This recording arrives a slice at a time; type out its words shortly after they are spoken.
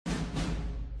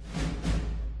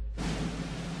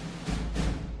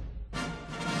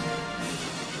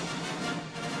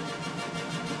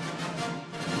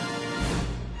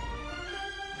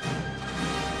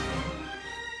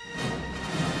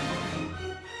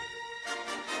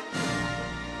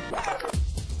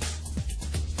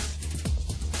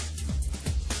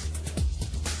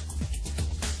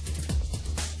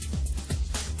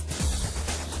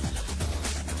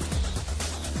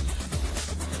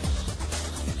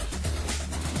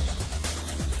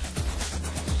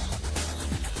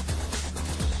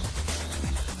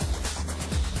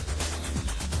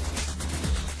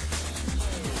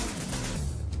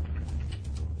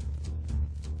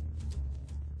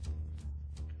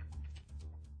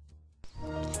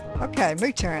Okay,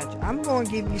 uTorrent. I'm going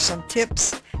to give you some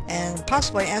tips and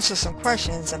possibly answer some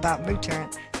questions about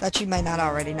uTorrent that you may not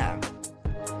already know.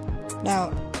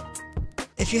 Now,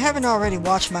 if you haven't already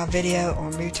watched my video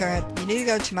on uTorrent, you need to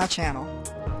go to my channel.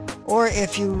 Or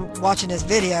if you're watching this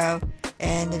video,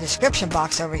 in the description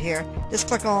box over here, just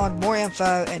click on more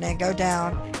info and then go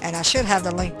down, and I should have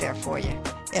the link there for you.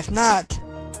 If not,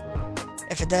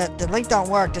 if the link don't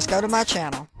work, just go to my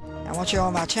channel, and once you're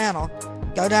on my channel,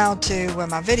 go down to where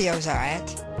my videos are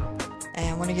at,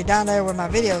 and when you get down there where my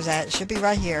videos at, it should be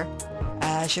right here.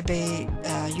 It should be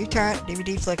uTorrent,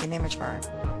 DVDFlick, and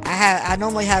Imgburn. I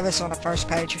normally have this on the first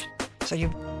page, so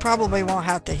you probably won't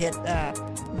have to hit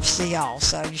see all,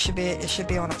 so it should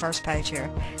be on the first page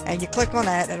here, and you click on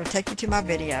that. It'll take you to my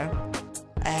video,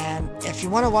 and if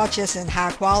you want to watch this in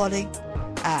high quality,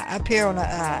 up here on the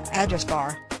address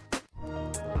bar,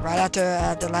 right after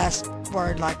the last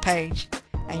word like page,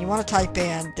 and you want to type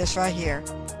in this right here,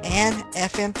 and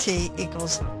FMT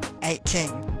equals 18.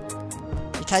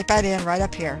 You type that in right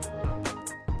up here,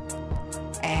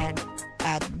 and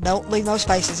don't leave no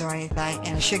spaces or anything,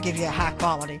 and it should give you a high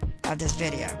quality of this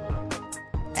video.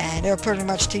 And it'll pretty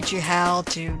much teach you how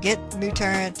to get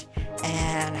uTorrent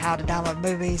and how to download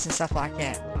movies and stuff like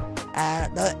that.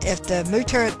 If the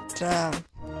uTorrent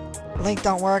link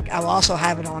don't work, I will also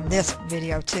have it on this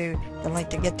video too, the link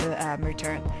to get to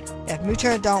uTorrent. If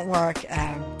uTorrent don't work,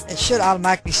 it should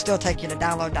automatically still take you to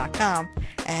download.com,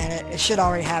 and it should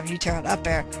already have uTorrent up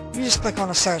there. You just click on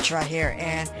the search right here,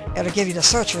 and it'll give you the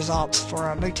search results for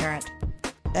uTorrent.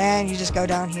 Then you just go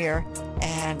down here,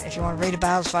 and if you want to read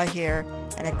about it, right here,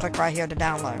 and then click right here to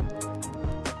download.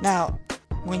 Now,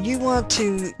 when you want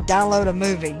to download a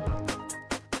movie,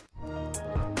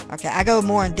 okay, I go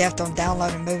more in depth on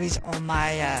downloading movies on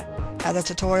my other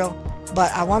tutorial,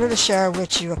 but I wanted to share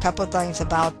with you a couple of things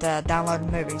about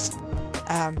downloading movies.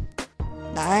 Now,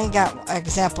 I ain't got an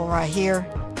example right here,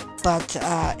 but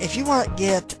if you want to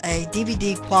get a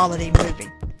DVD quality movie,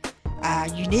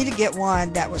 you need to get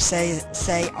one that would say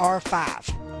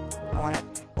R5 on it,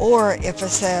 or if it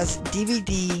says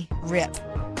DVD RIP.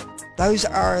 Those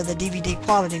are the DVD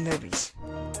quality movies.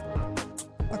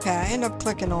 Okay, I end up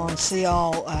clicking on see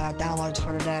all downloads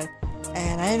for today,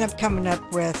 and I end up coming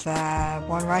up with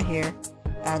one right here,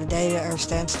 the data or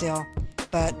stand still,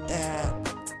 but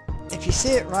if you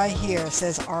see it right here, it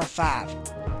says R5,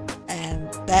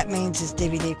 and that means it's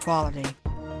DVD quality.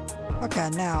 Okay,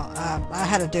 now I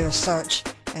had to do a search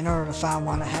in order to find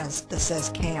one that says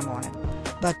CAM on it,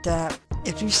 but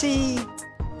if you see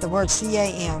the word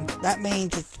CAM, that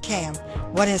means it's CAM.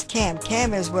 What is CAM?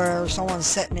 CAM is where someone's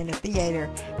sitting in a theater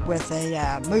with a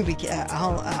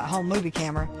home movie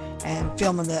camera and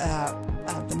filming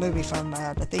the movie from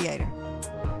the theater.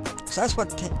 So that's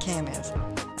what CAM is.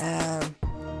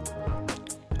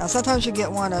 Now sometimes you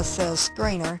get one that says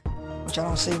screener, which I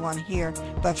don't see one here,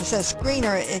 but if it says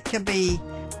screener, it could be,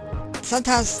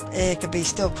 sometimes it could be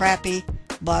still crappy,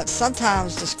 but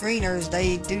sometimes the screeners,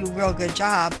 they do a real good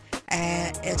job,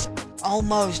 and it's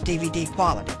almost DVD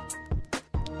quality.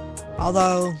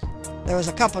 Although there was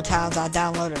a couple of times I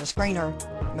downloaded a screener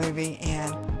movie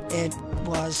and it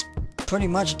was pretty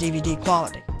much DVD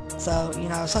quality. So, you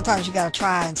know, sometimes you gotta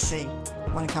try and see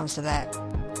when it comes to that.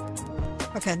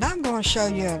 Okay, now I'm going to show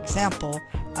you an example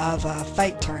of a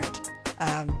fake torrent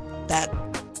that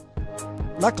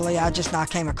luckily I just now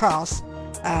came across.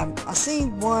 I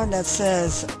seen one that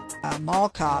says Mall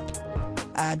Cop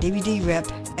DVD RIP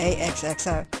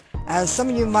AXXO. As some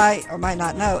of you might or might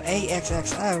not know,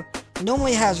 AXXO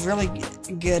normally has really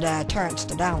good torrents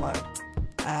to download.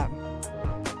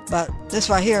 But this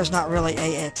right here is not really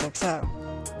AXXO.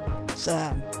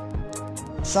 So,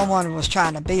 someone was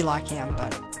trying to be like him,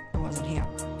 but it wasn't him.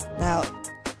 Now,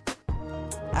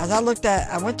 as I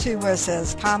went to where it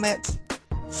says Comments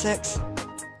 6,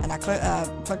 and I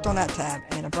clicked on that tab,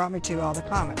 and it brought me to all the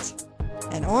comments.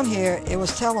 And on here, it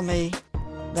was telling me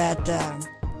that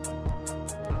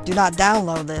do not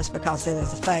download this because it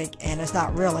is a fake, and it's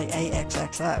not really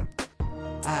AXXO.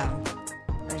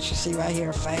 As you see right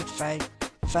here, fake, fake,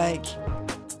 fake,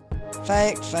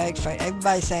 fake, fake, fake.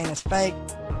 Everybody's saying it's fake,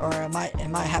 or it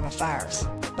might have a virus,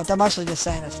 but they're mostly just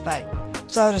saying it's fake.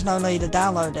 So there's no need to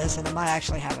download this, and it might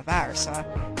actually have a virus. So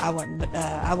I wouldn't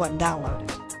download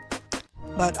it.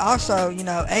 But also, you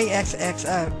know,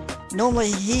 AXXO,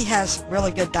 normally he has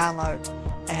really good downloads,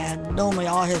 and normally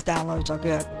all his downloads are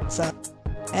good. So,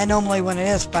 and normally when it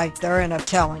is fake, they're end up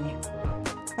telling you.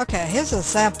 Okay, here's a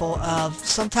sample of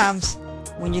sometimes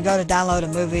when you go to download a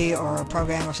movie or a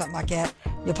program or something like that,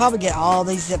 you'll probably get all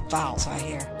these zip files right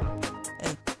here.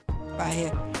 Right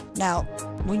here. Now,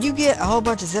 when you get a whole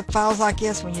bunch of zip files like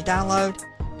this when you download,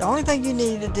 The only thing you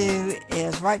need to do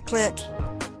is right click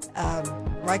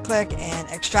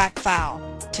and extract file.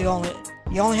 You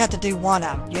only have to do one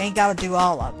of them. You ain't got to do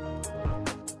all of them.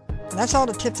 And that's all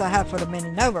the tips I have for the Mini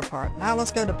Nova part. Now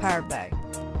let's go to Pirate Bay.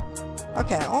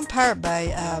 Okay, on Pirate Bay,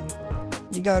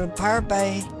 you go to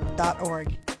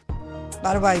prt2.org.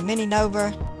 By the way, Mini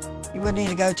Nova, you would need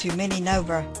to go to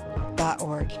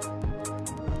mininova.org.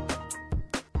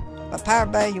 But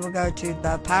Pirate Bay, you will go to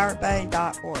the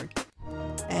prt2.org.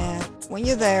 And when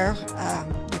you're there,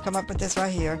 you come up with this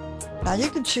right here. Now you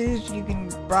can choose, you can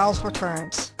browse for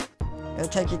torrents. It'll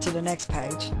take you to the next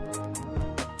page.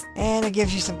 And it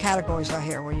gives you some categories right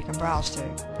here where you can browse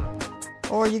to.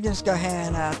 Or you can just go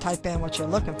ahead and type in what you're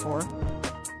looking for,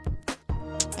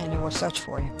 and it will search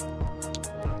for you.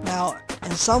 Now,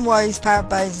 in some ways, Pirate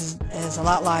Bay is a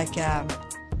lot like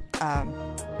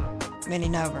Mini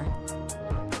Nova.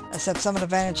 Except some of the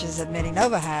advantages that Mini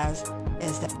Nova has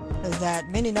is that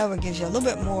Mini Nova gives you a little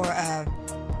bit more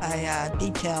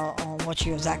detail on what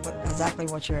you exactly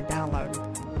what you're downloading.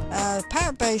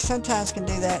 Pirate Bay sometimes can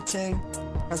do that too,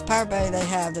 because Pirate Bay, they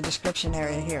have the description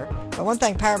area here. But one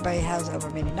thing Pirate Bay has over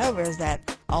Mini Nova is that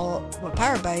with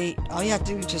Pirate Bay, all you have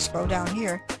to do is just scroll down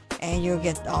here and you'll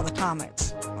get all the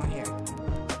comments on here.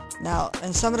 Now,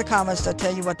 in some of the comments, they'll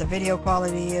tell you what the video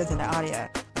quality is and the audio,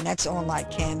 and that's on like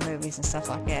canned movies and stuff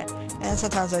like that. And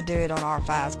sometimes they'll do it on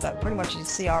R5s, but pretty much you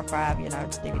see R5, you know,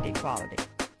 it's DVD quality.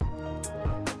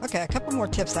 Okay, a couple more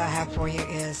tips that I have for you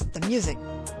is the music.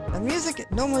 The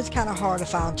music, normally it's kind of hard to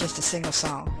find just a single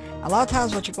song. A lot of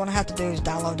times what you're going to have to do is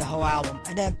download the whole album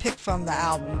and then pick from the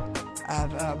album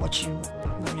of what you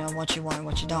want and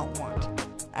what you don't want.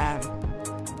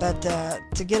 But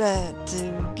to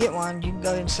get one, you can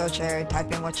go in the search area,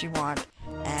 type in what you want,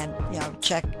 and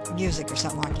check music or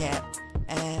something like that,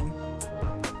 and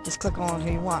just click on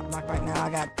who you want. Like right now, I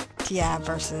got T.I.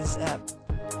 versus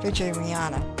featuring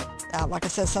Rihanna. Like I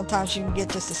said, sometimes you can get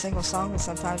just a single song, and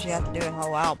sometimes you have to do a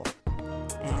whole album.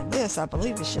 And this, I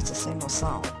believe, is just a single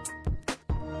song.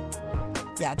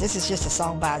 Yeah, this is just a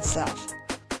song by itself.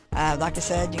 Like I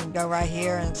said, you can go right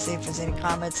here and see if there's any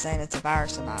comments saying it's a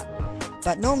virus or not.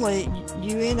 But normally,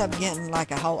 you end up getting like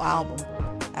a whole album.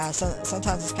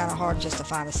 Sometimes it's kind of hard just to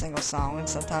find a single song, and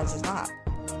sometimes it's not.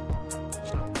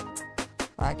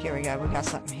 Like, here we go. We got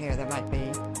something here that might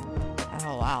be a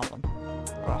whole album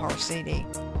or a whole CD.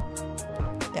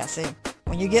 Yeah, see,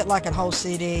 when you get like a whole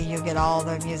CD, you get all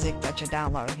the music that you're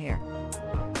downloading here.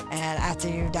 And after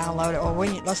you download it, or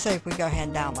let's say if we go ahead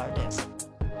and download this.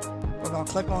 We're going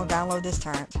to click on download this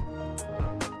torrent.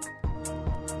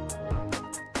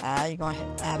 You're going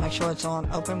to make sure it's on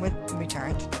open with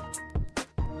uTorrent.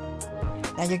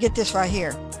 Now you get this right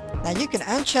here. Now you can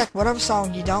uncheck whatever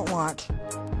song you don't want.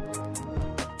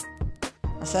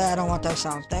 I say I don't want those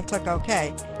songs. Then click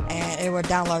OK, and it will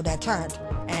download that torrent.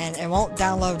 And it won't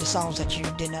download the songs that you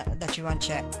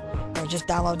unchecked. It'll just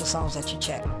download the songs that you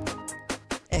checked.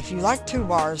 If you like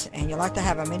toolbars and you like to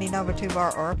have a Mini Nova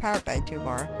toolbar or a Pirate Bay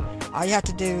toolbar, all you have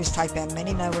to do is type in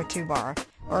Mini Nova toolbar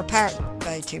or a Pirate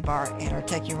Bay toolbar, and it'll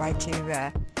take you right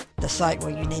to the site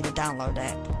where you need to download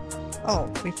that.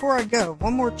 Oh, before I go,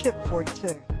 one more tip for you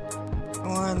too.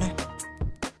 On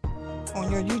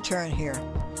your uTorrent here,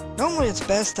 normally it's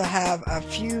best to have a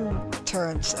few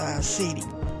torrents seeding.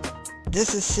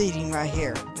 This is seeding right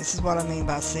here. This is what I mean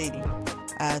by seeding.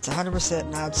 It's 100%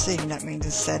 now seeding. That means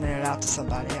it's sending it out to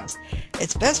somebody else.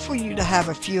 It's best for you to have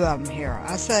a few of them here.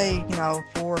 I say 4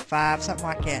 or 5, something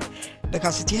like that.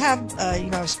 Because if you have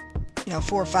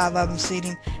 4 or 5 of them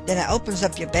seeding, then it opens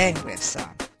up your bandwidth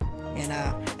some.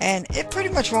 And it pretty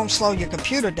much won't slow your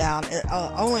computer down.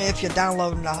 Only if you're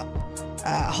downloading a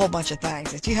whole bunch of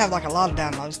things. If you have like a lot of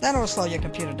downloads, then it'll slow your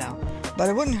computer down. But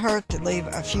it wouldn't hurt to leave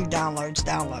a few downloads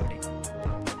downloading.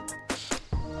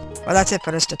 Well, that's it for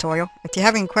this tutorial. If you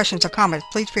have any questions or comments,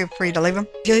 please feel free to leave them.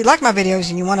 If you like my videos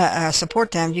and you want to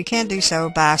support them, you can do so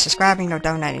by subscribing or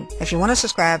donating. If you want to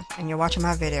subscribe and you're watching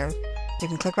my video, you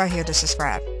can click right here to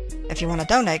subscribe. If you want to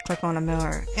donate, click on the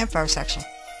more info section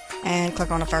and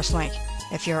click on the first link.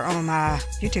 If you're on my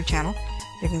YouTube channel,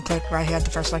 you can click right here at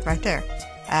the first link right there.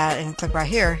 And click right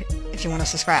here if you want to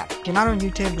subscribe. If you're not on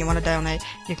YouTube and you want to donate,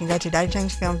 you can go to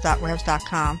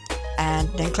daddyjamesfilms.webs.com and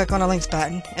then click on the links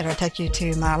button. It'll take you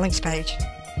to my links page.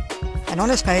 And on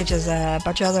this page is a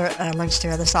bunch of other links to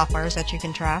other softwares that you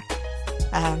can try.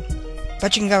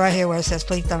 But you can go right here where it says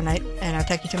please donate, and it'll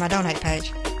take you to my donate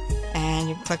page. And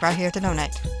you can click right here to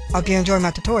donate. Hope you enjoyed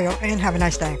my tutorial and have a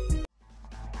nice day.